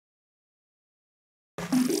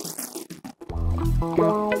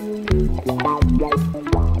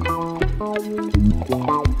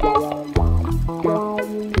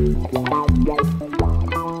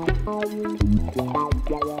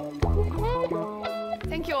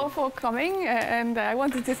Thank you all for coming, and I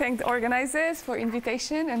wanted to thank the organizers for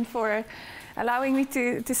invitation and for allowing me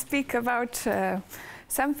to speak about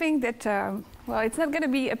something that, well, it's not going to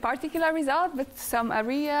be a particular result, but some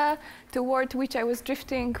area toward which I was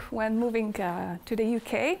drifting when moving to the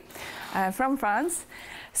UK from France.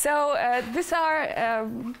 So this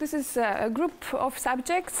is a group of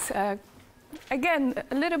subjects, again,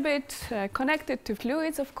 a little bit connected to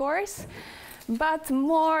fluids, of course, but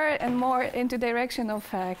more and more into the direction of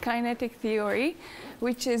kinetic theory,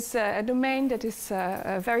 which is a domain that is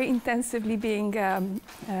very intensively being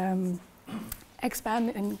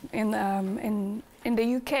expanded in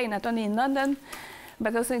the UK, not only in London,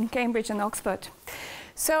 but also in Cambridge and Oxford.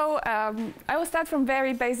 So I will start from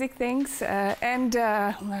very basic things, and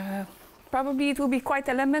probably it will be quite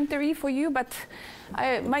elementary for you, but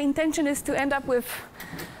my intention is to end up with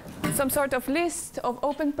some sort of list of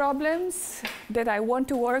open problems that I want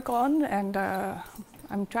to work on, and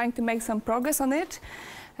I'm trying to make some progress on it.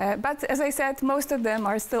 But as I said, most of them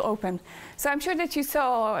are still open. So I'm sure that you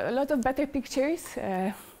saw a lot of better pictures.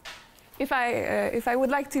 If I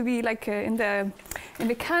would like to be like in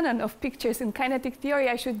the canon of pictures in kinetic theory,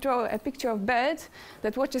 I should draw a picture of bird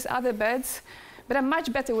that watches other birds. But I'm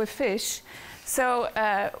much better with fish. So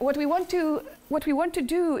what we want to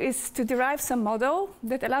do is to derive some model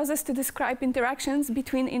that allows us to describe interactions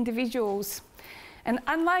between individuals. And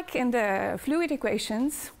unlike in the fluid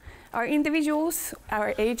equations, our individuals,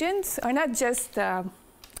 our agents, are not just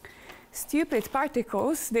stupid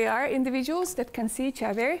particles. They are individuals that can see each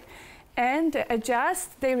other and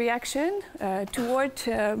adjust their reaction toward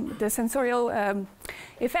the sensorial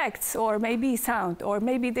effects, or maybe sound, or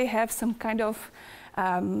maybe they have some kind of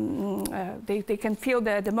they can feel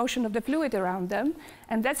the motion of the fluid around them,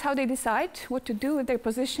 and that's how they decide what to do with their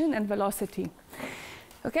position and velocity.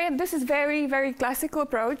 Okay, and this is very, very classical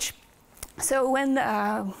approach. So when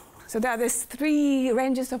so there are these three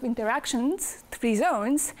ranges of interactions, three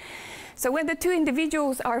zones. So when the two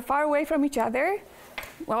individuals are far away from each other,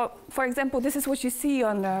 well, for example, this is what you see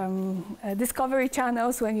on Discovery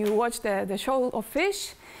channels when you watch the show of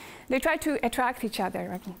fish. They try to attract each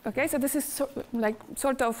other. Okay, so this is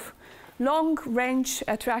sort of long-range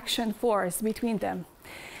attraction force between them.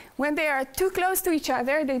 When they are too close to each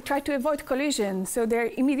other, they try to avoid collision, so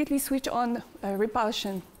they immediately switch on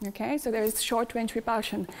repulsion. Okay, so there is short-range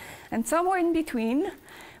repulsion. And somewhere in between,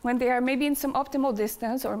 when they are maybe in some optimal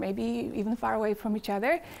distance, or maybe even far away from each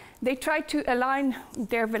other, they try to align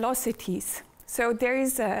their velocities. So there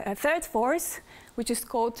is a third force, which is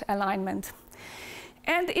called alignment.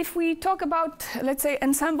 And if we talk about, let's say,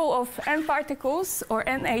 ensemble of n particles or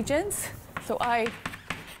n agents, so I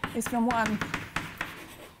is from 1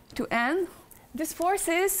 to n, these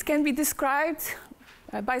forces can be described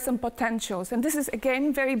by some potentials. And this is,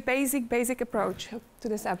 again, very basic approach to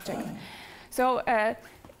the subject. So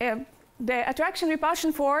the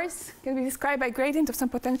attraction-repulsion force can be described by gradient of some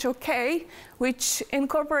potential k, which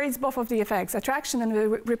incorporates both of the effects, attraction and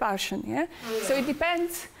repulsion. Yeah? So it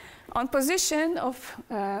depends on position of,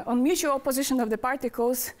 on mutual position of the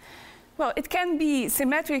particles. Well, it can be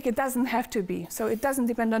symmetric, it doesn't have to be. So it doesn't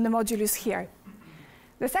depend on the modulus here.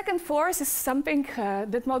 The second force is something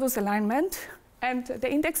that models alignment. And the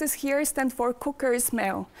indexes here stand for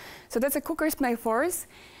Cooker's-Mail. So that's a Cooker's-Mail force.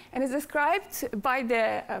 And it's described by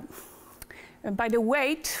the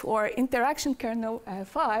weight or interaction kernel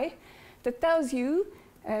phi that tells you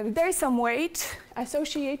there is some weight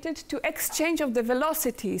associated to exchange of the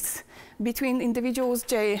velocities between individuals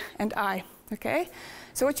j and I. Okay?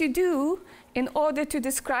 So what you do in order to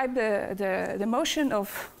describe the motion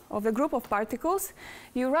of a group of particles,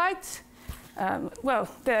 you write, well,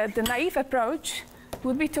 the naive approach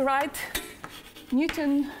would be to write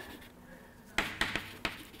Newton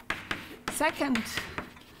second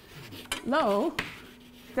law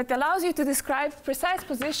that allows you to describe precise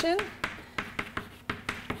position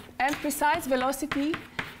and precise velocity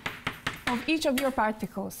of each of your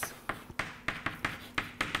particles.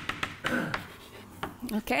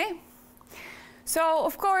 Okay? So,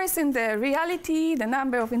 of course, in the reality, the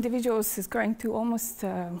number of individuals is going to almost,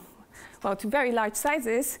 well, to very large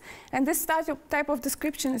sizes, and this type of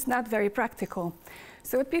description is not very practical.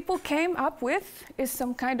 So what people came up with is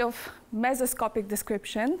some kind of mesoscopic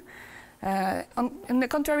description, on the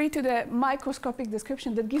contrary to the microscopic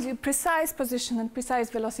description that gives you precise position and precise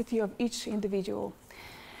velocity of each individual.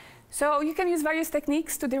 So you can use various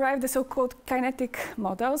techniques to derive the so-called kinetic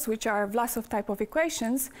models, which are Vlasov type of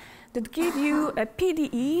equations that give you a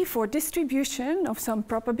PDE for distribution of some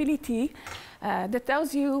probability that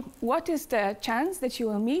tells you what is the chance that you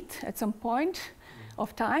will meet at some point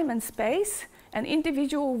of time and space an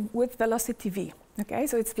individual with velocity v. Okay,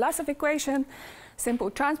 so it's Vlasov equation, simple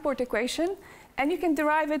transport equation, and you can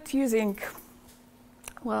derive it using,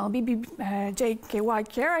 well,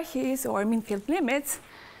 JKY hierarchies or mean field limits.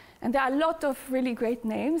 And there are a lot of really great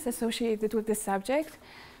names associated with this subject.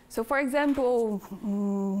 So for example,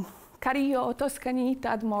 Carillo, Toscani,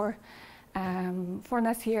 Tadmor,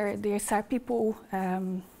 Fornas here, these are people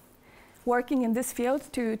working in this field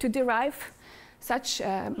to derive such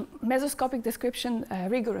mesoscopic description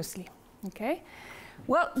rigorously. Okay?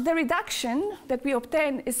 Well, the reduction that we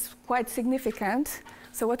obtain is quite significant.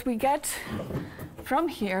 So what we get from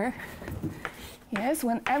here, yes,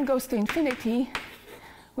 when m goes to infinity,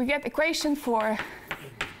 we get equation for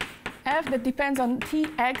f that depends on t,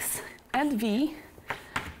 x, and v,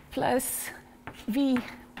 plus v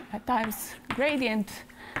times gradient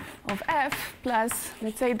of f, plus,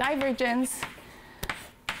 let's say, divergence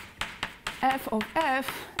f of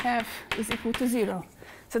f is equal to 0.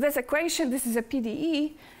 So this equation, this is a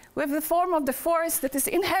PDE with the form of the force that is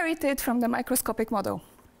inherited from the microscopic model.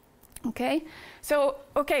 Okay, so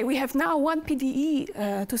okay, we have now one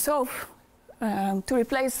PDE to solve to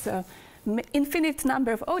replace infinite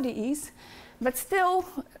number of ODEs, but still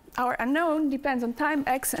our unknown depends on time,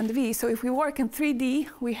 x, and v. So if we work in 3D,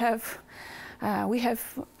 we have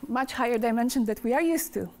much higher dimension that we are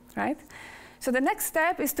used to, right? So the next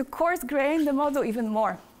step is to coarse grain the model even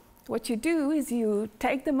more. What you do is you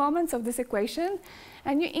take the moments of this equation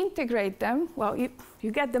and you integrate them. Well,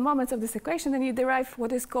 you get the moments of this equation and you derive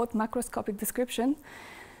what is called macroscopic description,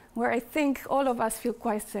 where I think all of us feel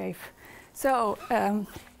quite safe. So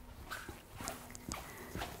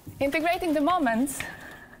integrating the moments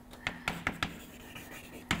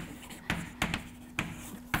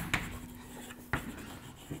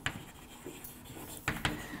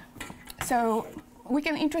so we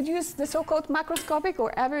can introduce the so-called macroscopic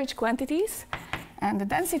or average quantities, and the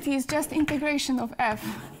density is just integration of f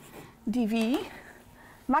dv.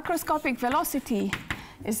 Macroscopic velocity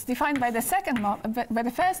is defined by the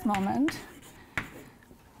first moment.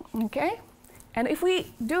 Okay, and if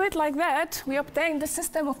we do it like that, we obtain the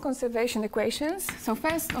system of conservation equations. So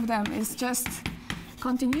first of them is just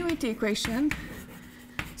continuity equation.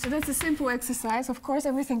 So that's a simple exercise. Of course,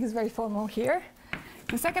 everything is very formal here.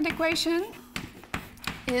 The second equation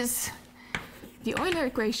is the Euler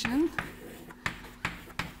equation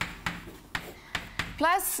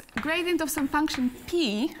plus gradient of some function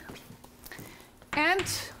p, and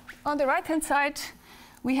on the right-hand side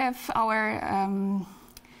we have our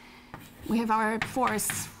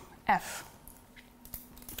force F.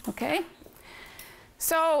 Okay,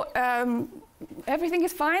 so everything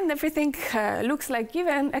is fine. Everything looks like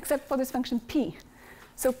given except for this function p.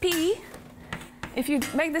 So p, if you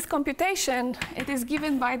make this computation, it is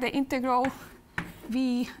given by the integral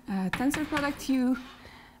v tensor product u,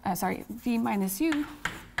 v minus u,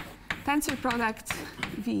 tensor product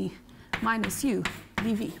v minus u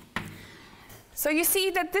dv. So you see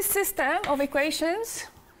that this system of equations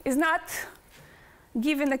is not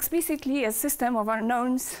given explicitly as system of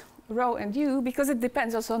unknowns rho and u because it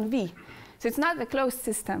depends also on v. So it's not a closed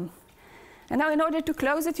system. And now in order to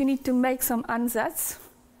close it, you need to make some ansatz.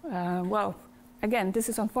 Well, again, this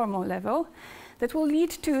is on formal level, that will lead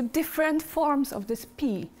to different forms of this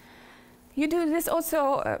p. You do this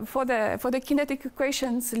also for the kinetic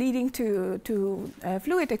equations leading to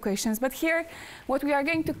fluid equations. But here, what we are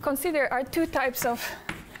going to consider are two types of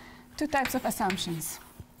assumptions.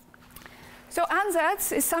 So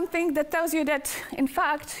ansatz is something that tells you that, in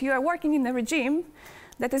fact, you are working in a regime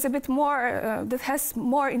that is a bit more, that has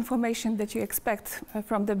more information that you expect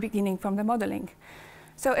from the beginning, from the modeling.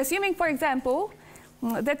 So assuming, for example,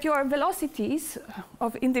 that your velocities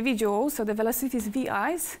of individuals, so the velocities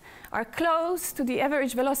vi's, are close to the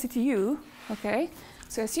average velocity u, okay?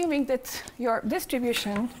 So assuming that your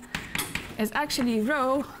distribution is actually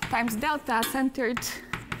rho times delta centered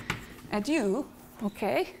at u,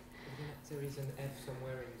 okay? There is an f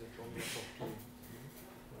somewhere in the formula for p.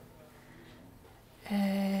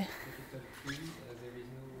 There is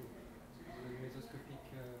no mesoscopic...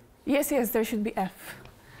 Yes, there should be f.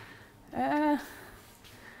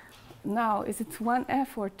 Now, is it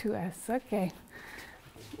 1f or 2s? Okay.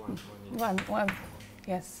 One,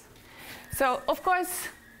 yes. So, of course,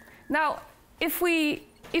 now, if we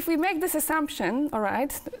make this assumption, all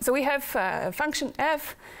right, so we have function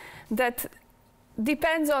f that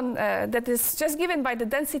depends on, that is just given by the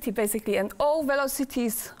density basically, and all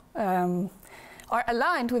velocities are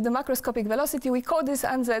aligned with the macroscopic velocity. We call these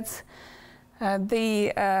ansatz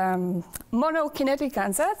the monokinetic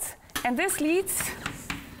ansatz, and this leads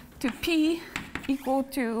to P equal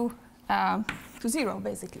to 0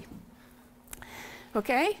 basically.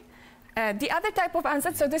 Okay? The other type of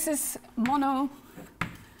ansatz, so this is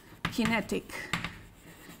monokinetic.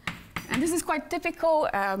 And this is quite typical.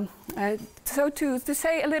 So to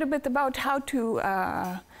say a little bit about how to,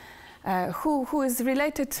 who is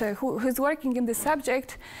related, who's working in this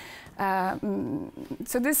subject.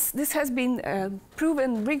 So this has been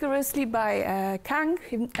proven rigorously by Kang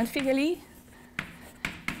and Figali,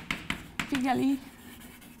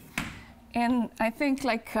 in I think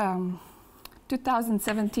like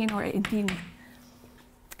 2017 or 18.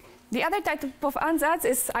 The other type of ansatz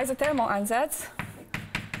is isothermal ansatz.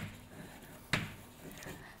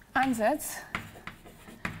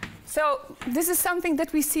 So this is something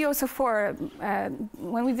that we see also for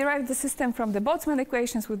when we derive the system from the Boltzmann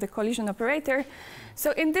equations with the collision operator.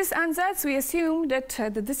 So in this ansatz, we assume that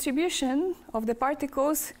the distribution of the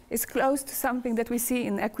particles is close to something that we see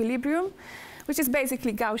in equilibrium, which is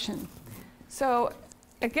basically Gaussian. So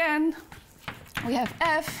again, we have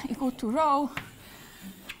F equal to rho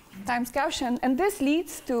times Gaussian, and this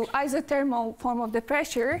leads to isothermal form of the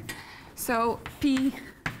pressure. So P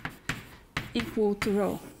equal to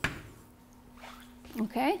rho.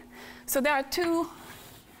 Okay, so there are two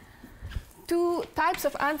types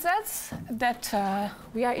of ansatz that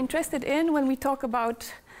we are interested in when we talk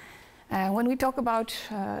about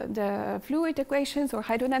the fluid equations or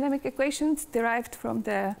hydrodynamic equations derived from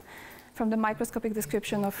the microscopic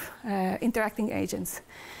description of interacting agents.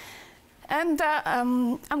 And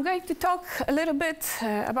I'm going to talk a little bit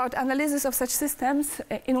about analysis of such systems.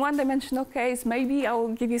 In one-dimensional case, maybe I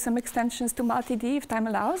will give you some extensions to multi-D if time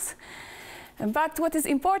allows. But what is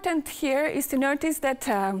important here is to notice that,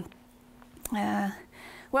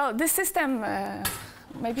 well, this system,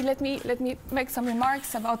 maybe let me make some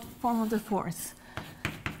remarks about form of the force.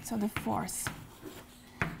 So the force.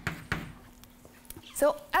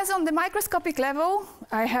 So as on the microscopic level,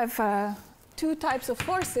 I have two types of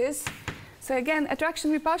forces. So again,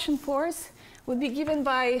 attraction-repulsion force would be given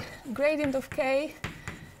by gradient of K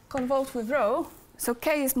convolved with rho. So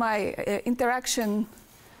K is my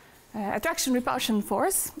attraction-repulsion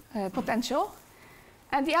force, potential.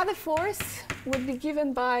 And the other force would be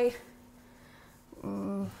given by,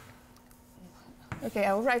 okay,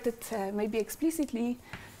 I'll write it maybe explicitly.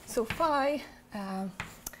 So phi,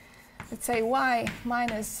 let's say y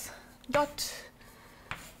minus dot,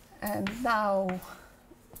 and now,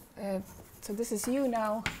 so this is u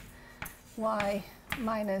now, y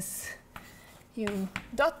minus u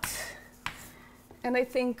dot, and I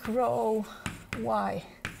think rho y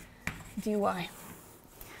dy.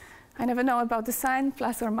 I never know about the sign,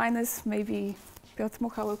 plus or minus. Maybe Piotr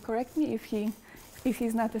Mucha will correct me if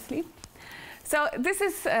he's not asleep. So this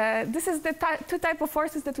is the two type of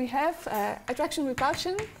forces that we have: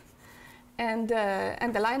 attraction-repulsion and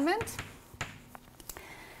alignment.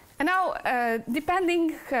 And now,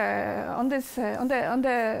 depending on this, on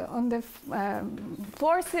the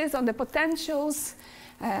forces, on the potentials,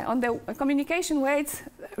 on the communication weights,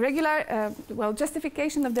 regular, well,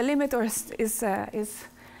 justification of the limit is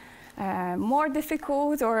more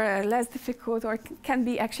difficult or less difficult, or can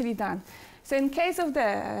be actually done. So in case of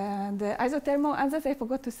the isothermal ansatz, I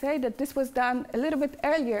forgot to say that this was done a little bit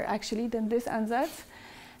earlier actually than this ansatz,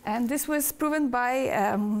 and this was proven by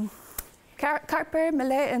Karper,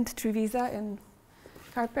 Millet, and Trivisa. And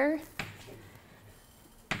Karper,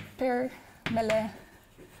 Millet,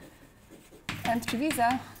 and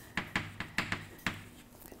Trivisa.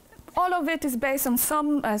 All of it is based on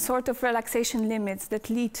some sort of relaxation limits that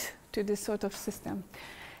lead to this sort of system.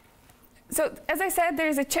 So, as I said, there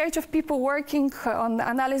is a church of people working on the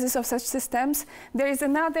analysis of such systems. There is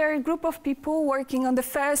another group of people working on the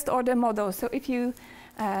first-order model. So, if you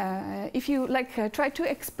try to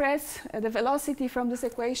express the velocity from this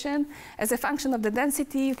equation as a function of the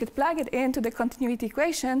density, you could plug it into the continuity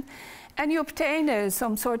equation, and you obtain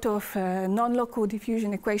some sort of non-local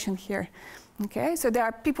diffusion equation here. Okay, so there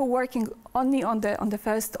are people working only on the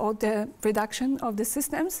first order reduction of the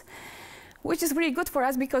systems, which is really good for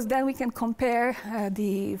us because then we can compare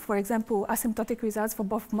for example, asymptotic results for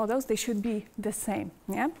both models. They should be the same.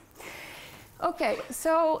 Yeah. Okay,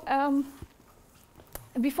 so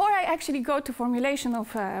before I actually go to formulation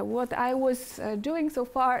of what I was doing so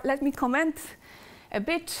far, let me comment a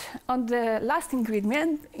bit on the last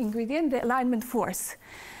ingredient, the alignment force.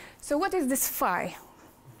 So what is this phi?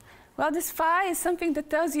 Well, this phi is something that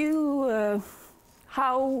tells you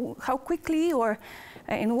how quickly or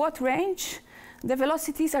in what range the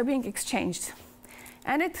velocities are being exchanged.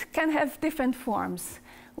 And it can have different forms.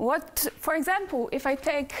 For example, if I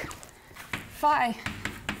take phi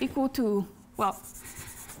equal to, well,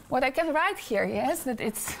 what I can write here is that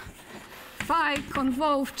it's phi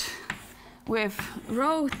convolved with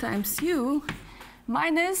rho times u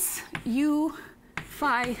minus u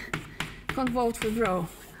phi convolved with rho.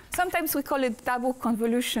 Sometimes we call it double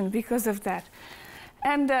convolution because of that.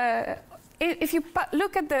 And if you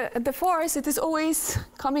look at the force, it is always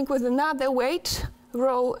coming with another weight,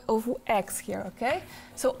 rho of x here, okay?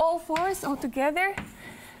 So all force altogether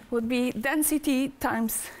would be density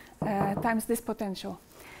times this potential.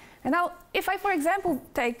 And now, if I, for example,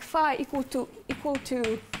 take phi equal to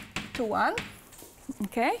 1,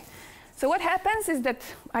 okay? So what happens is that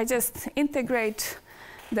I just integrate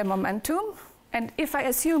the momentum, and if I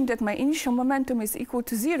assume that my initial momentum is equal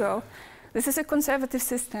to 0, this is a conservative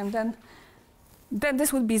system, then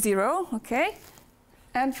this would be 0, okay?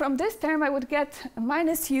 And from this term, I would get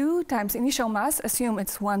minus u times initial mass, assume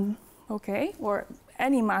it's 1, okay, or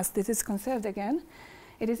any mass that is conserved again.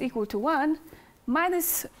 It is equal to 1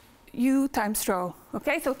 minus u times rho,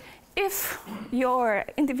 okay? So if your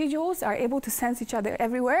individuals are able to sense each other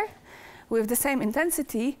everywhere with the same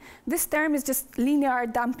intensity, this term is just linear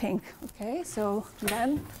damping, okay? So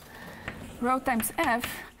then rho times F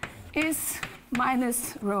is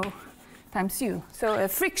minus rho times u, so a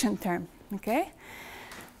friction term, okay?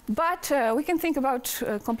 But we can think about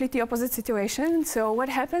a completely opposite situation. So what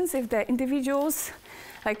happens if the individuals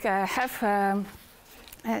like have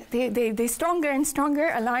they stronger and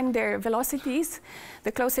stronger align their velocities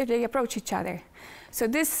the closer they approach each other? So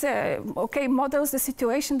this models the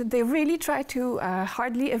situation that they really try to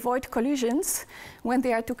hardly avoid collisions when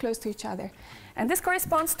they are too close to each other. And this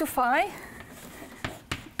corresponds to phi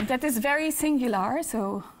that is very singular.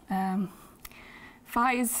 So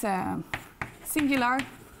phi is singular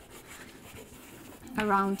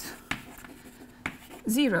around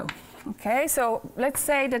 0. Okay, so let's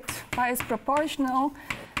say that phi is proportional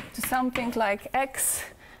to something like x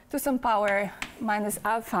to some power minus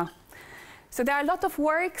alpha. So there are a lot of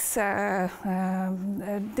works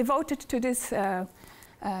devoted to this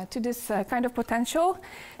kind of potential.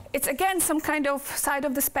 It's again some kind of side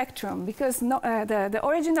of the spectrum, because the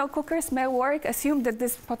original Cooker-Smale work assumed that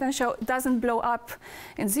this potential doesn't blow up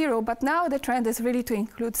in 0, but now the trend is really to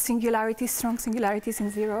include singularities, strong singularities in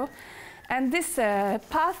 0. And this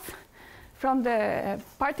path from the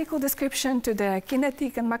particle description to the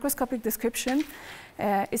kinetic and macroscopic description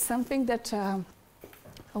is something that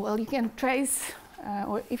well, you can trace,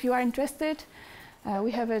 or if you are interested,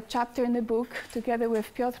 we have a chapter in the book together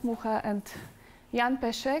with Piotr Mucha and Jan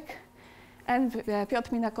Peszek and Piotr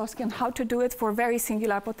Minakowski on how to do it for very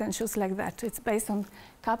singular potentials like that. It's based on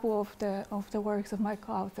a couple of the works of my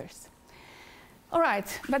co-authors. All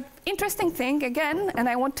right, but interesting thing again, and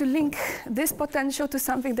I want to link this potential to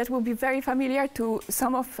something that will be very familiar to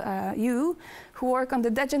some of you who work on the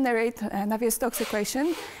degenerate Navier-Stokes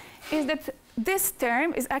equation, is that this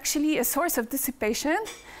term is actually a source of dissipation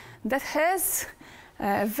that has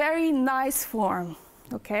a very nice form,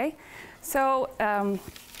 okay? So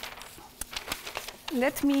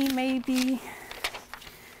let me maybe,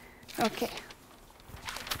 okay.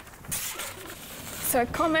 So a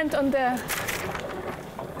comment on the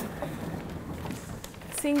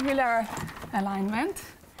singular alignment.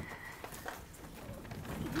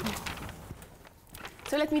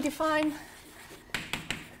 So let me define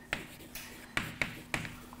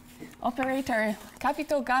operator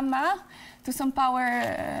capital gamma to some power,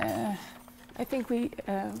 I think we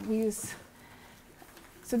use,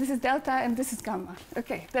 so this is delta and this is gamma.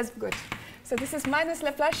 Okay, that's good. So this is minus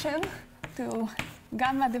Laplacian to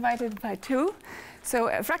gamma divided by 2. So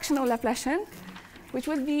a fractional Laplacian, which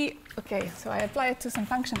would be, okay, so I apply it to some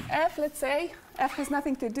function f, let's say. F has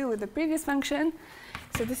nothing to do with the previous function.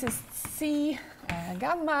 So this is c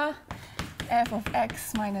gamma f of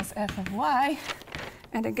x minus f of y.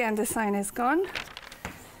 And again, the sign is gone.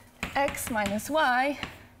 X minus y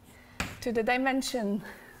to the dimension.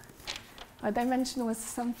 Our dimension was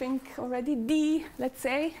something already, d, let's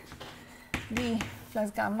say. D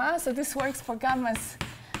plus gamma. So this works for gammas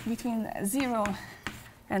between 0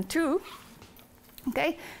 and 2.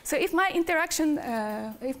 Okay, so if my interaction,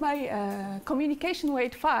 if my communication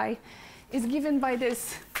weight phi is given by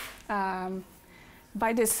this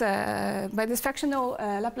fractional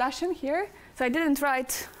Laplacian here, so I didn't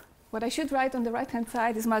write, what I should write on the right-hand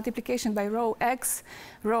side is multiplication by rho x,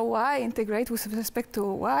 rho y, integrate with respect to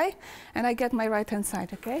y, and I get my right-hand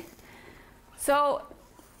side, okay? So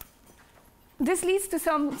this leads to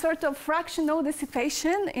some sort of fractional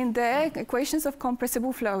dissipation in the equations of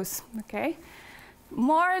compressible flows. Okay,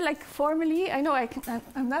 more like formally, I know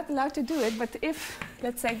I'm not allowed to do it, but if,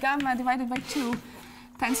 let's say, gamma divided by 2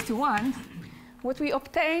 tends to 1, what we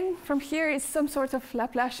obtain from here is some sort of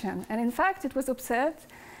Laplacian. And in fact, it was observed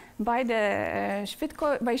by the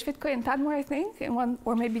Schwitko and Tadmor, I think, and one,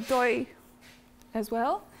 or maybe Doi as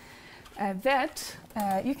well, that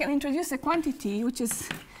you can introduce a quantity which is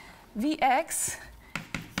Vx,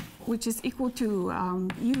 which is equal to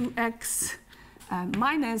Ux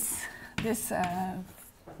minus this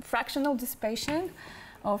fractional dissipation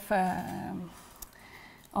of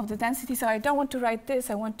the density. So I don't want to write this.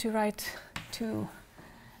 I want to write to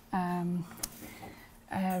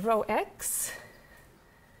rho x.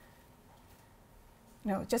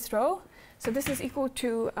 No, just rho. So this is equal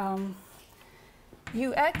to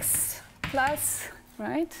Ux plus,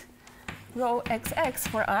 right, rho xx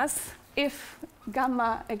for us if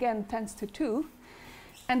gamma again tends to 2.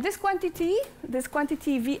 And this quantity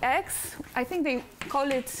Vx, I think they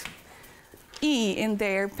call it E in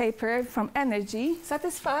their paper from energy,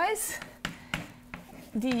 satisfies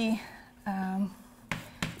the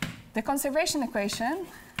conservation equation.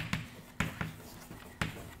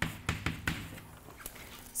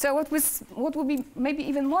 So what would be maybe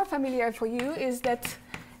even more familiar for you is that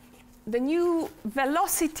the new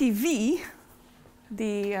velocity v,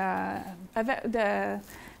 the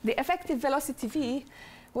effective velocity v,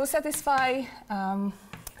 will satisfy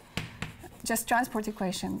just transport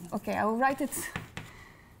equation. Okay, I will write it.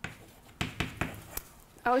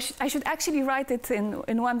 I should actually write it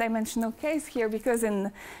in one-dimensional case here, because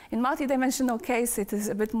in multi-dimensional case it is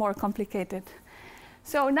a bit more complicated.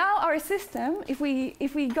 So now our system, if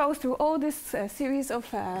we go through all this series of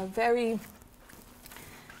very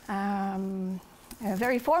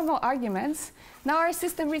formal arguments, now our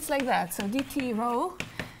system reads like that. So dt rho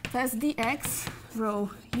plus dx rho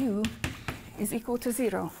u is equal to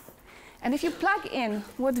 0. And if you plug in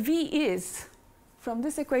what v is from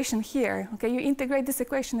this equation here, okay, you integrate this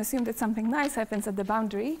equation, assume that something nice happens at the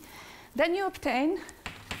boundary, then you obtain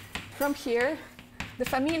from here the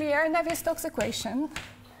familiar Navier-Stokes equation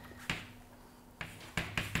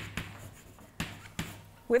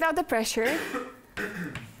without the pressure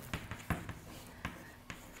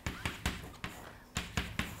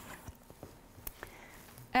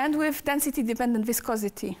and with density-dependent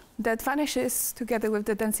viscosity that vanishes together with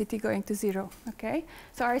the density going to 0. Okay,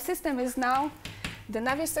 so our system is now the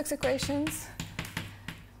Navier-Stokes equations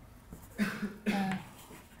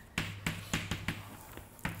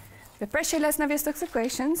the pressureless Navier-Stokes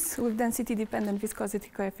equations with density-dependent viscosity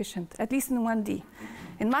coefficient, at least in 1D.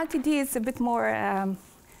 In multi-D, it's a bit more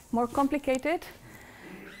more complicated.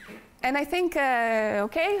 And I think,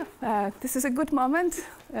 this is a good moment.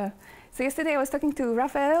 So yesterday I was talking to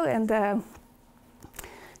Raphael, and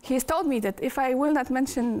he has told me that if I will not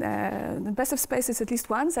mention the best of spaces at least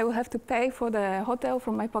once, I will have to pay for the hotel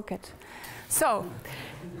from my pocket. So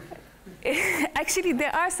actually,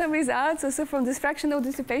 there are some results also from this fractional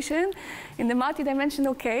dissipation in the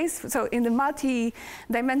multi-dimensional case. So in the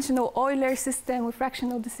multi-dimensional Euler system with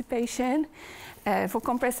fractional dissipation for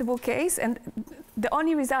compressible case. And the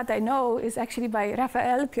only result I know is actually by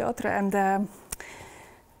Raphael, Piotr, and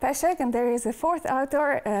Peszek. And there is a fourth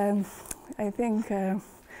author, I think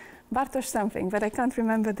Bartosz something, but I can't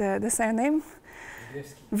remember the surname.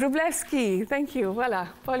 Wróblewski, thank you, voila,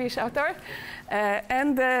 Polish author.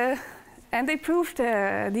 And they proved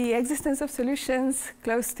the existence of solutions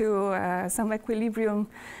close to some equilibrium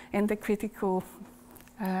in the critical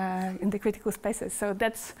spaces. So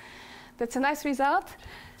that's a nice result.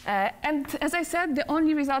 And as I said, the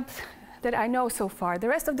only result that I know so far. The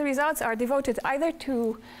rest of the results are devoted either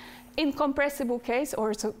to incompressible case,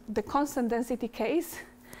 or so the constant density case,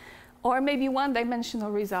 or maybe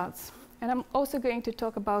one-dimensional results. And I'm also going to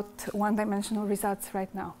talk about one-dimensional results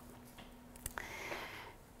right now.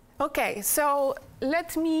 Okay, so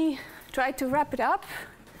let me try to wrap it up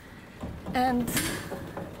and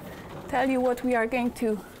tell you what we are going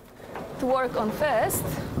to work on first.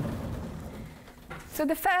 So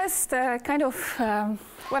the first kind of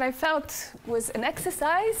what I felt was an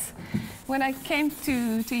exercise when I came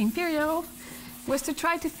to Imperial was to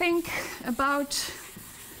try to think about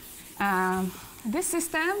this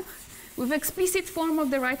system with explicit form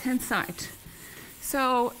of the right-hand side.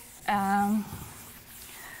 So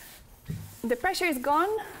the pressure is gone,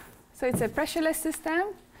 so it's a pressureless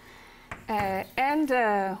system.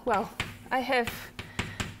 Well, I have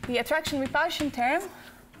the attraction-repulsion term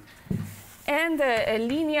and a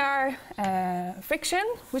linear friction,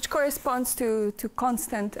 which corresponds to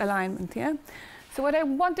constant alignment. Yeah? So what I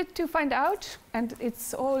wanted to find out, and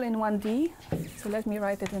it's all in 1D, so let me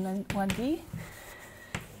write it in 1D.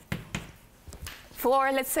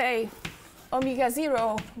 For, let's say, omega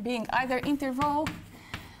 0 being either interval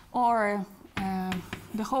or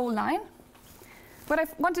the whole line, what I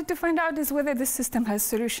wanted to find out is whether this system has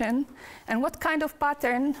solution and what kind of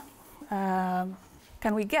pattern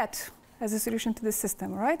can we get as a solution to this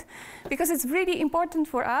system, right? Because it's really important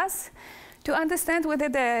for us to understand whether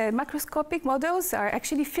the macroscopic models are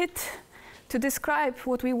actually fit to describe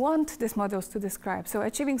what we want these models to describe. So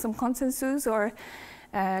achieving some consensus or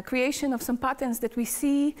creation of some patterns that we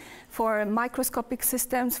see for microscopic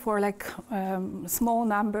systems for like small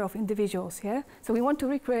number of individuals, yeah? So we want to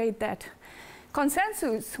recreate that.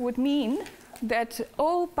 Consensus would mean that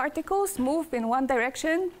all particles move in one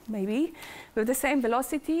direction, maybe, with the same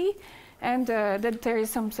velocity, and that there is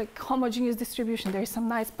some like, homogeneous distribution, there is some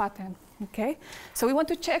nice pattern, okay? So we want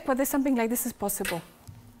to check whether something like this is possible.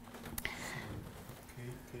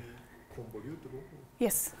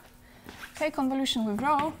 Yes. K convolution with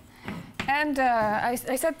rho. And I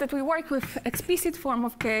said that we work with explicit form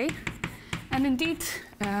of K. And indeed,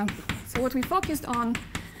 so what we focused on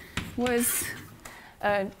was,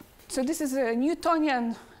 so this is a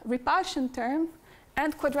Newtonian repulsion term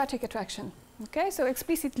and quadratic attraction. Okay, so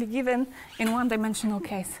explicitly given in one-dimensional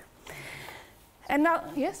case. And now,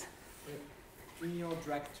 yes? In your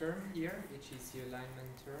drag term here, which is the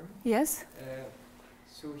alignment term. Yes.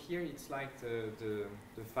 So here it's like the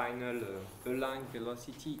final aligned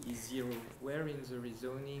velocity is 0. Where in the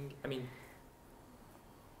rezoning, I mean,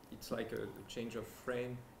 it's like a change of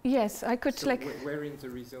frame. Yes, I could so like. Where in the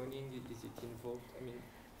rezoning is it involved? I mean.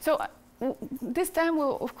 So this time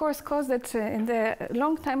will of course cause that in the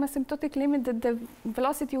long time asymptotic limit that the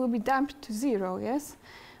velocity will be damped to 0. Yes,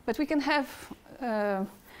 but we can have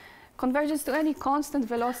convergence to any constant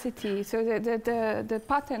velocity. So the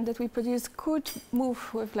pattern that we produce could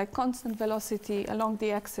move with like constant velocity along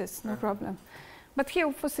the axis, no problem. But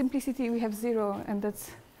here, for simplicity, we have 0, and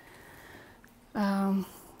that's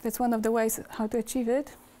one of the ways how to achieve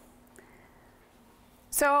it.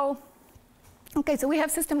 So, okay, so we have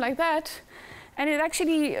a system like that, and it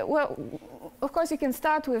actually, well, of course, you can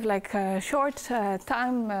start with like short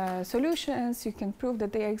time solutions. You can prove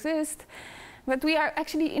that they exist. But we are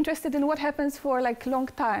actually interested in what happens for like long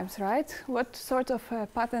times, right? What sort of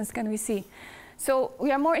patterns can we see? So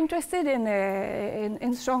we are more interested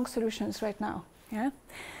in strong solutions right now. Yeah.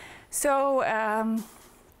 So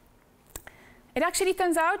it actually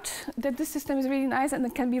turns out that this system is really nice and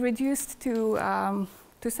it can be reduced to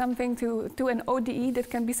something to an ODE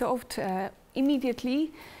that can be solved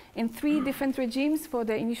immediately in 3 different regimes for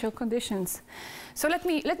the initial conditions. So let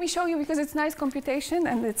me show you, because it's nice computation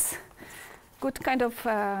and it's good kind of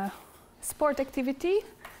sport activity.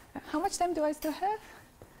 How much time do I still have?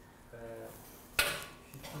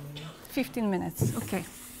 15 minutes, okay.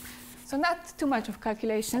 So not too much of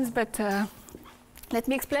calculations, but let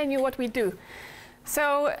me explain you what we do.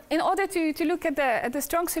 So in order to look at the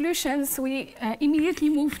strong solutions, we immediately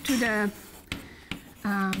move to the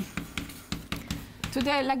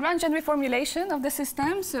Lagrangian reformulation of the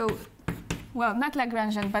system. So, well, not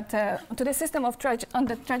Lagrangian, but to the system of on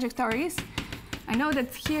the trajectories. I know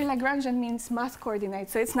that here Lagrangian means mass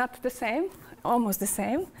coordinates, so it's not the same, almost the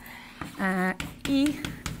same. E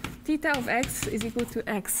theta of x is equal to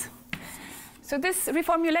x. So this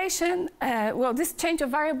reformulation, well, this change of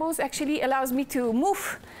variables actually allows me to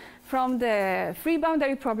move from the free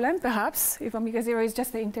boundary problem, perhaps, if omega 0 is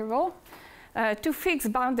just the interval, to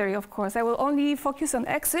fixed boundary, of course. I will only focus on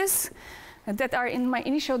x's that are in my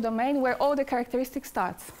initial domain where all the characteristics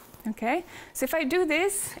start. Okay, so if I do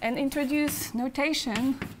this and introduce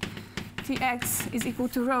notation Tx is equal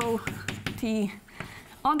to rho T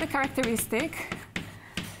on the characteristic,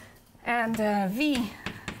 and V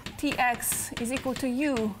Tx is equal to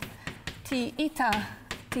U T eta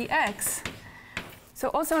Tx, so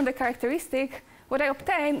also on the characteristic, what I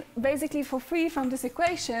obtain basically for free from this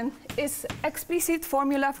equation is explicit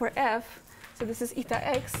formula for f. So this is eta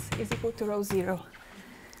x is equal to rho 0.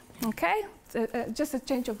 Okay? Just a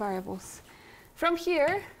change of variables. From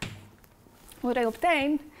here, what I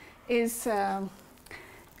obtain is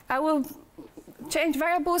I will change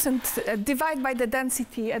variables and divide by the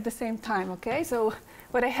density at the same time, okay? So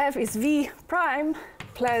what I have is V prime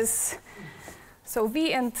plus, so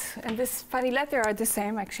V and this funny letter are the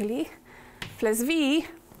same actually, plus V,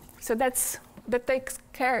 so that takes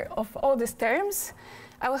care of all these terms.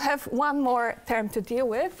 I will have one more term to deal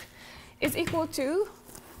with, is equal to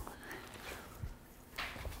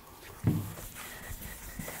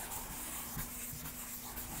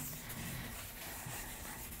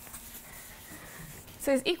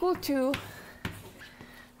So it's equal to,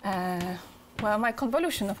 well, my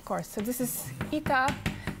convolution, of course. So this is eta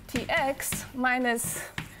tx minus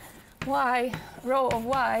y, rho of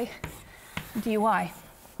y, dy.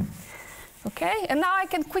 Okay, and now I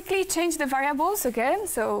can quickly change the variables again.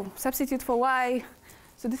 So substitute for y.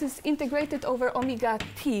 So this is integrated over omega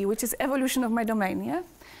t, which is evolution of my domain. Yeah,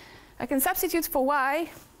 I can substitute for y,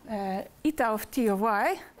 eta of t of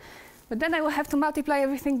y, but then I will have to multiply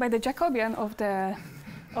everything by the Jacobian of the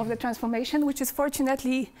transformation, which is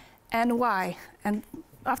fortunately ny. And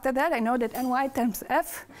after that, I know that ny times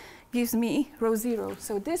f gives me rho 0.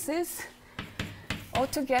 So this is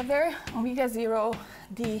altogether omega 0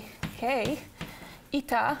 dk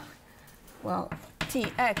eta, well,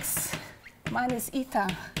 tx minus eta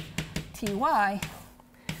ty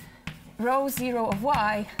rho 0 of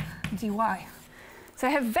y dy. So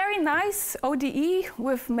I have very nice ODE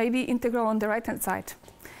with maybe integral on the right-hand side.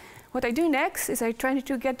 What I do next is I try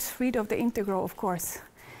to get rid of the integral, of course.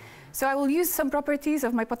 So I will use some properties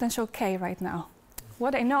of my potential K right now.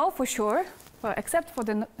 What I know for sure, well, except for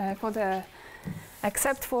the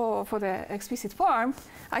explicit form,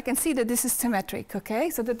 I can see that this is symmetric. Okay,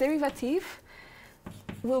 so the derivative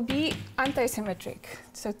will be anti-symmetric.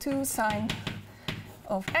 So 2 sine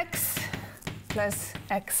of x plus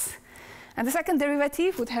x. And the second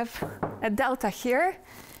derivative would have a delta here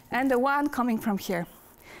and a 1 coming from here.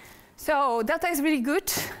 So delta is really good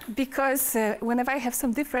because whenever I have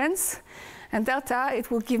some difference and delta, it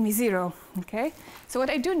will give me 0. Okay? So what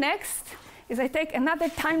I do next is I take another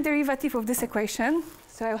time derivative of this equation.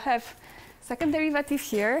 So I'll have second derivative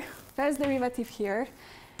here, first derivative here.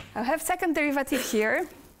 I'll have second derivative here.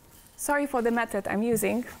 Sorry for the method I'm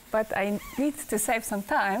using, but I need to save some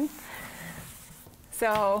time.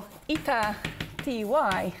 So eta ty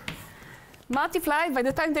multiplied by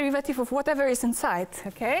the time derivative of whatever is inside.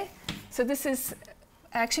 Okay? So this is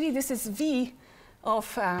actually v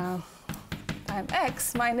of time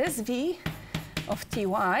x minus v of ty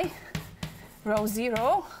rho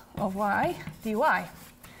 0 of y dy.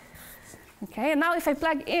 Okay, and now if I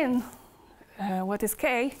plug in what is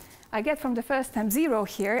k, I get from the first term 0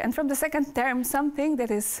 here, and from the second term something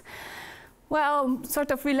that is, well,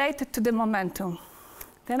 sort of related to the momentum.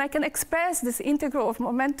 Then I can express this integral of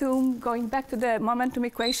momentum going back to the momentum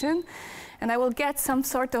equation, and I will get some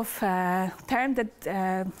sort of term that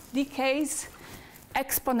decays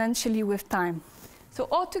exponentially with time. So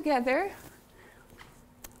altogether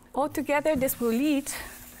this will lead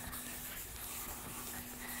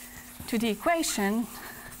to the equation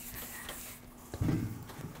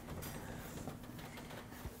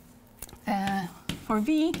for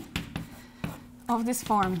v of this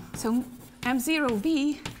form. So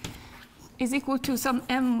m0v is equal to some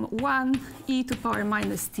m1 e to power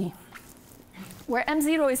minus t, where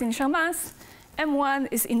m0 is initial mass, m1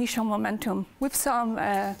 is initial momentum with some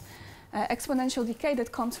exponential decay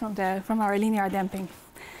that comes from our linear damping.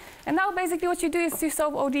 And now basically what you do is you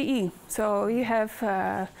solve ODE. So you have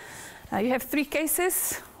 3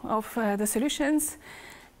 cases of the solutions,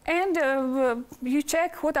 and you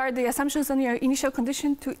check what are the assumptions on your initial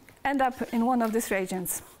condition to end up in one of these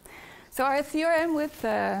regions. So our theorem with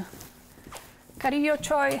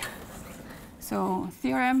Carillo-Choi, so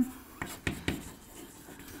theorem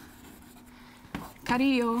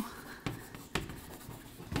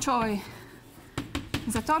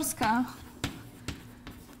Carillo-Choi-Zatorska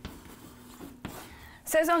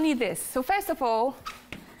says only this. So first of all,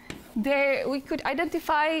 we could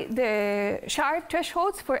identify the sharp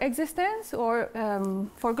thresholds for existence, or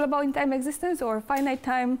for global in time existence, or finite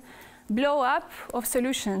time blow up of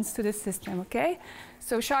solutions to this system. Okay,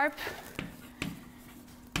 so sharp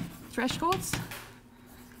thresholds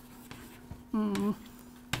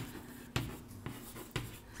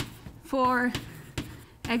for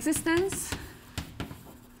existence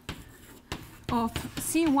of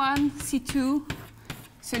C1, C2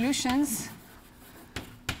 solutions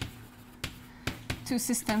to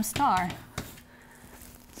system star.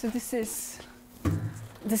 So this is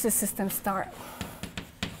system star.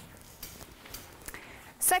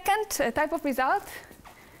 Second type of result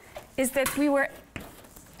is that we were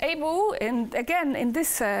able, and again in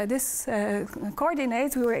this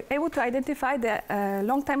coordinates, we were able to identify the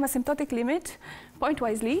long time asymptotic limit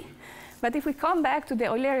pointwisely. But if we come back to the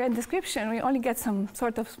Eulerian description, we only get some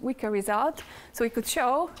sort of weaker result. So we could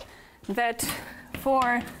show that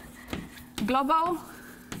for global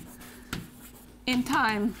in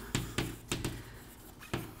time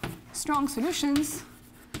strong solutions,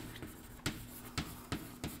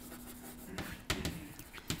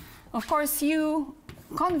 of course U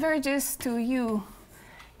converges to U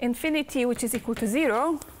infinity, which is equal to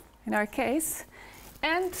 0 in our case,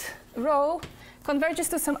 and rho converges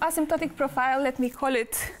to some asymptotic profile, let me call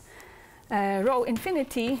it rho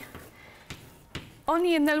infinity,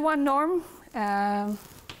 only in L1 norm,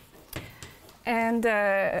 and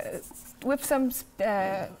with some,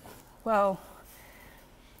 well,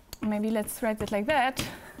 maybe let's write it like that,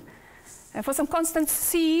 for some constants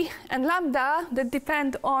c and lambda that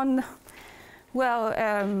depend on,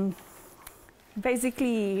 well,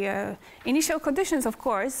 basically initial conditions, of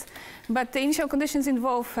course, but the initial conditions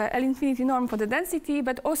involve L infinity norm for the density,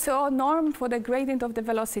 but also norm for the gradient of the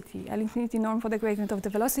velocity, L infinity norm for the gradient of the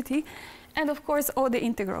velocity, and of course all the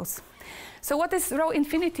integrals. So what is rho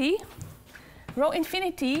infinity? Rho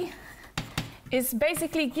infinity is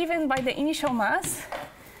basically given by the initial mass.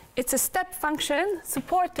 It's a step function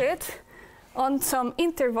supported on some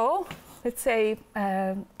interval, let's say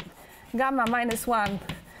gamma minus 1,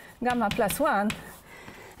 gamma plus 1.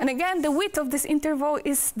 And again, the width of this interval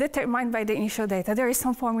is determined by the initial data. There is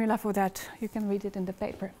some formula for that. You can read it in the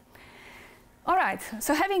paper. All right,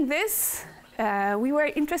 so having this, we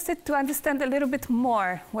were interested to understand a little bit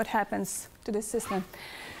more what happens to this system.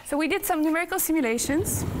 So we did some numerical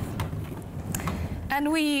simulations.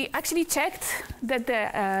 And we actually checked that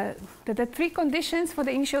the three conditions for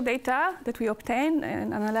the initial data that we obtain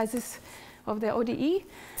in analysis of the ODE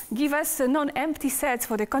give us non-empty sets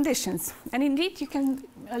for the conditions. And indeed, you can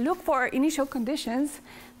look for initial conditions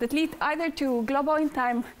that lead either to global in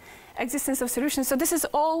time existence of solutions. So this is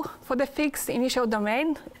all for the fixed initial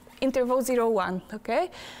domain, interval 0, 1, okay?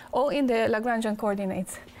 All in the Lagrangian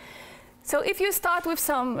coordinates. So if you start with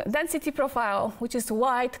some density profile, which is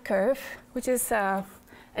wide curve, which is a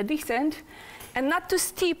descent, and not too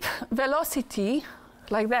steep velocity,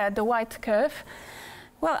 like that, the wide curve,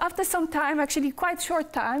 well, after some time, actually quite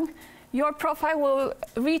short time, your profile will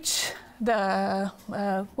reach the,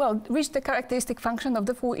 reach the characteristic function of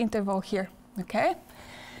the full interval here, okay?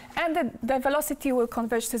 And the velocity will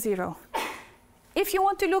converge to 0. If you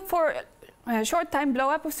want to look for short time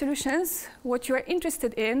blow-up of solutions, what you are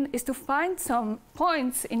interested in is to find some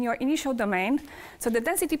points in your initial domain. So the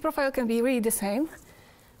density profile can be really the same,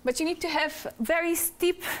 but you need to have very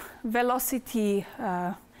steep velocity,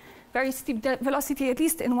 at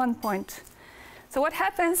least in one point. So what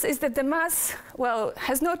happens is that the mass, well,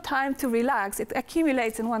 has no time to relax. It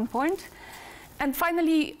accumulates in one point. And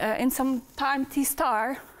finally, in some time t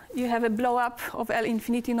star, you have a blow-up of L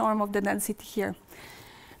infinity norm of the density here.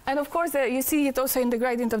 And of course, you see it also in the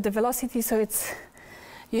gradient of the velocity, so it's,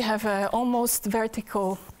 you have almost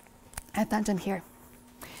vertical tangent here.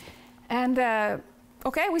 And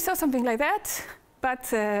okay, we saw something like that,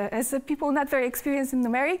 but as people not very experienced in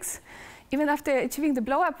numerics, even after achieving the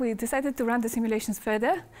blow-up, we decided to run the simulations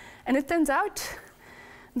further. And it turns out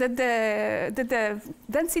that the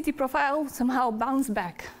density profile somehow bounced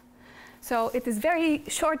back. So it is very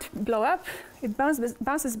short blow-up, it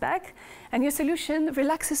bounces back, and your solution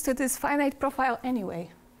relaxes to this finite profile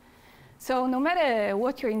anyway. So no matter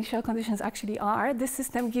what your initial conditions actually are, this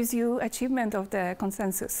system gives you achievement of the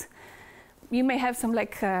consensus. You may have some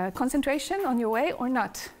concentration on your way or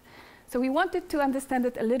not. So we wanted to understand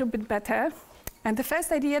it a little bit better. And the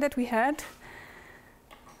first idea that we had,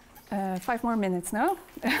 5 more minutes now,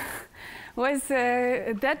 was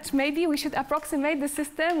that maybe we should approximate the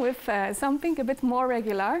system with something a bit more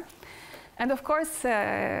regular. And of course,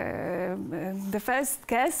 the first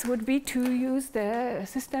guess would be to use the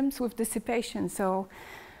systems with dissipation. So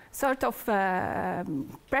sort of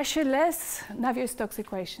pressureless Navier-Stokes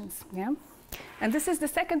equations. Yeah? And this is the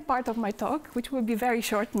second part of my talk, which will be very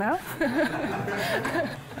short now.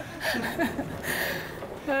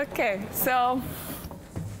 Okay, so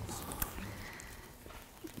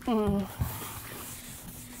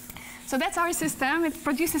so that's our system. It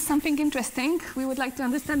produces something interesting. We would like to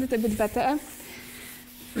understand it a bit better.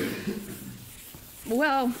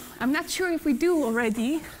 Well, I'm not sure if we do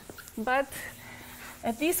already, but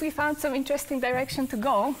at least we found some interesting direction to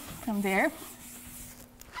go from there.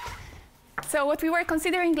 So what we were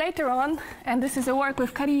considering later on, and this is a work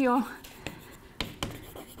with Carrillo,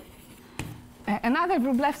 another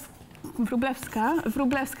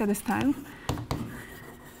Wróblewska this time,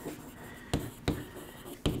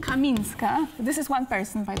 Kaminska, this is one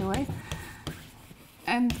person, by the way,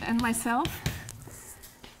 and myself.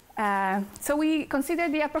 So we consider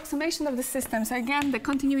the approximation of the system. So again, the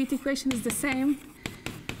continuity equation is the same.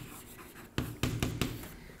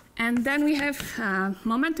 And then we have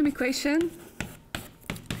momentum equation.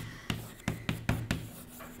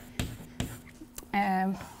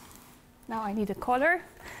 Now I need a color.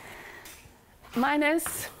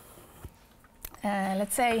 Minus,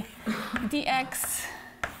 let's say, dx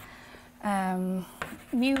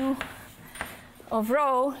mu of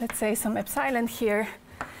rho, let's say some epsilon here,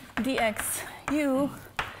 dx u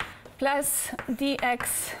plus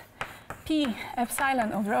dx p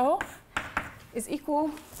epsilon of rho is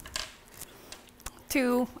equal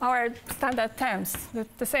to our standard terms,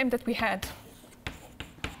 the same that we had.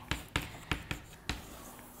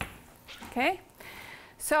 Okay,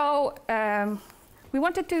 so we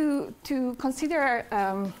wanted to consider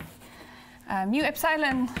mu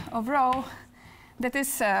epsilon of rho that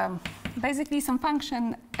is basically some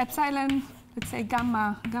function epsilon, let's say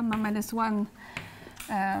gamma minus 1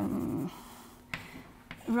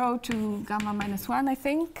 rho to gamma minus 1, I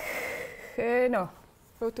think. No,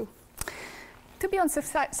 rho 2. To be on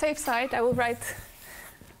safe side, I will write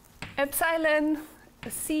epsilon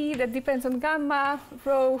c that depends on gamma,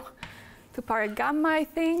 rho to power gamma, I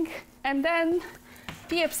think. And then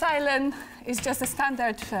p epsilon is just a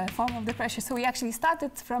standard form of the pressure. So we actually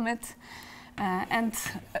started from it and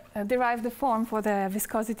derived the form for the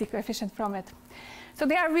viscosity coefficient from it. So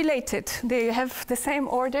they are related. They have the same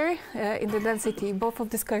order in the density, both of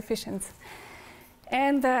these coefficients.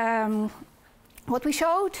 And what we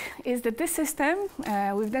showed is that this system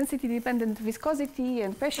with density-dependent viscosity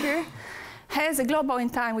and pressure has a global in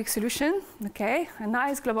time weak solution, okay, a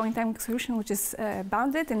nice global in time weak solution which is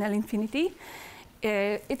bounded in L infinity.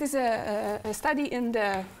 It is a study in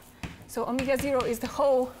the, so omega 0 is the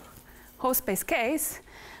whole space case.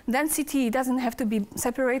 Density doesn't have to be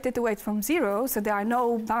separated away from 0, so there are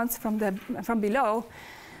no bounds from below.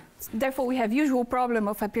 Therefore, we have usual problem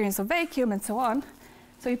of appearance of vacuum and so on.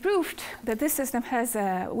 So we proved that this system has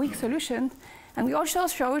a weak solution, and we also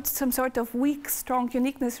showed some sort of weak, strong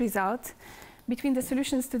uniqueness result between the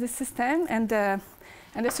solutions to the system and the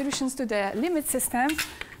solutions to the limit system.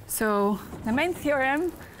 So the main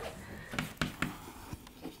theorem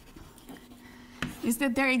is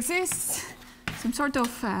that there exists some sort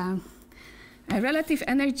of a relative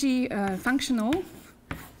energy functional.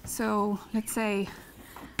 So let's say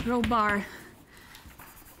rho bar.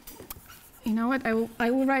 You know what? I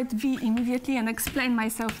will write V immediately and explain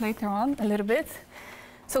myself later on a little bit.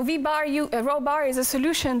 So V bar, rho bar is a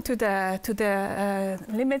solution to the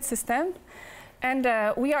limit system, and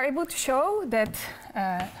we are able to show that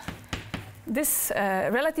this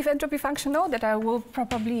relative entropy functional that I will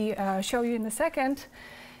probably show you in a second,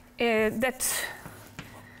 that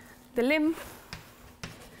the lim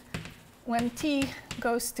when t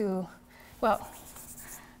goes to, well,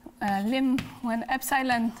 lim when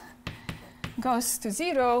epsilon goes to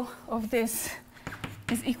 0 of this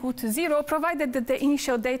is equal to 0, provided that the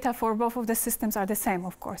initial data for both of the systems are the same,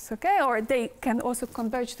 of course, okay? Or they can also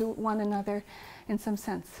converge to one another in some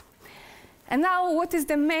sense. And now, what is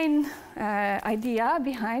the main idea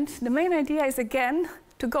behind? The main idea is, again,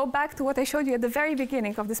 to go back to what I showed you at the very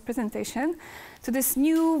beginning of this presentation, to this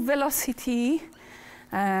new velocity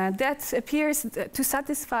that appears to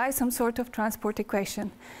satisfy some sort of transport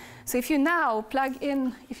equation. So if you now plug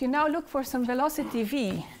in, if you now look for some velocity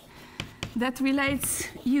v that relates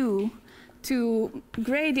u to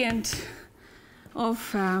gradient of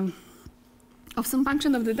some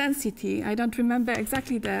function of the density, I don't remember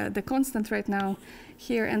exactly the constant right now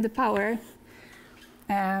here and the power.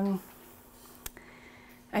 I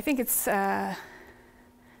think it's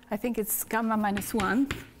gamma minus 1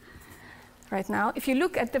 right now. If you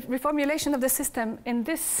look at the reformulation of the system in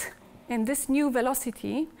this new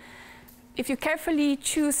velocity, if you carefully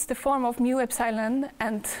choose the form of mu epsilon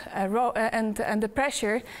and the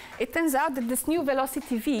pressure, it turns out that this new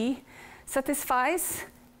velocity v satisfies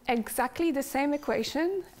exactly the same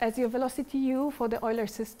equation as your velocity u for the Euler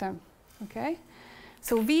system. Okay,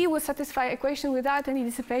 so v will satisfy equation without any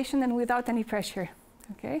dissipation and without any pressure.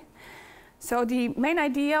 Okay, so the main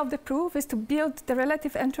idea of the proof is to build the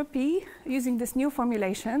relative entropy using this new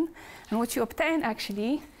formulation, and what you obtain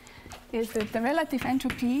actually is that the relative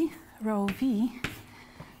entropy rho v,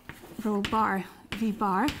 rho bar, v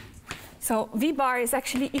bar. So v bar is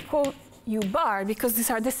actually equal u bar because these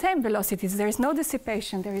are the same velocities. There is no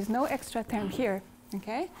dissipation. There is no extra term here.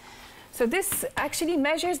 Okay, so this actually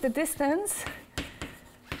measures the distance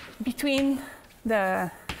between the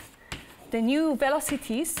new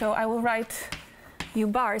velocities. So I will write u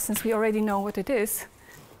bar since we already know what it is.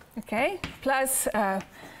 Okay, plus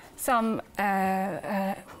some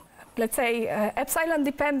let's say epsilon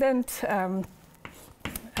dependent,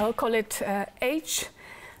 I'll call it h,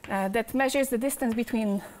 that measures the distance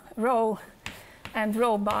between rho and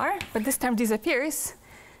rho bar, but this term disappears.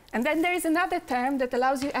 And then there is another term that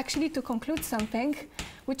allows you actually to conclude something,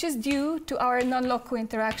 which is due to our non-local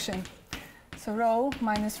interaction. So rho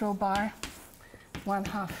minus rho bar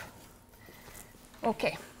 1/2.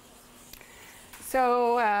 Okay.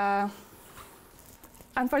 So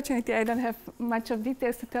unfortunately, I don't have much of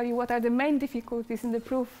details to tell you what are the main difficulties in the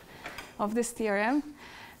proof of this theorem.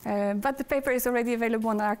 But the paper is already available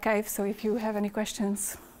on the archive, so if you have any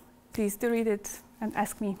questions, please do read it and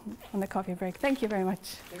ask me on the coffee break. Thank you very much.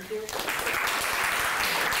 Thank you.